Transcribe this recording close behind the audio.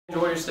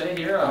Enjoy your stay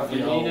here. If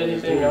you need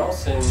anything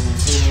else and you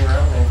see me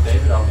around, my name's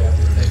David. I'll be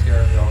happy to take care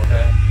of you all,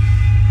 okay?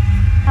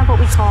 Have what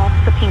we call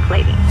the Pink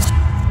Lady.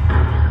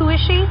 Who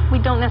is she? We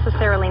don't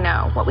necessarily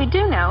know. What we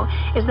do know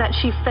is that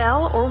she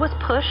fell or was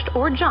pushed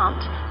or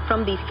jumped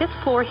from the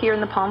 5th floor here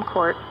in the Palm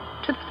Court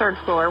to the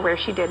 3rd floor, where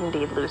she did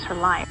indeed lose her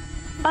life.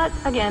 But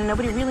again,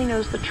 nobody really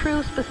knows the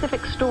true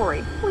specific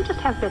story. We just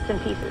have bits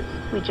and pieces.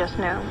 We just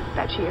know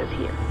that she is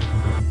here.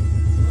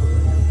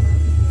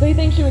 So you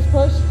think she was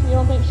pushed? You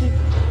don't think she...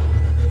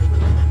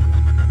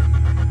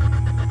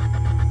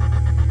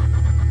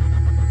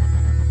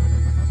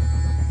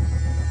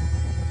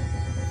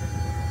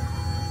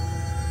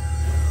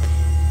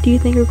 Do you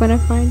think we're going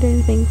to find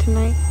anything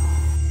tonight?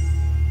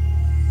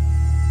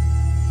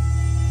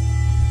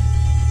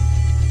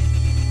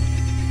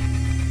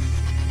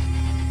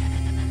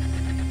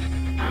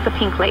 The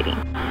Pink Lady.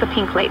 The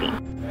Pink Lady.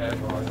 Yeah,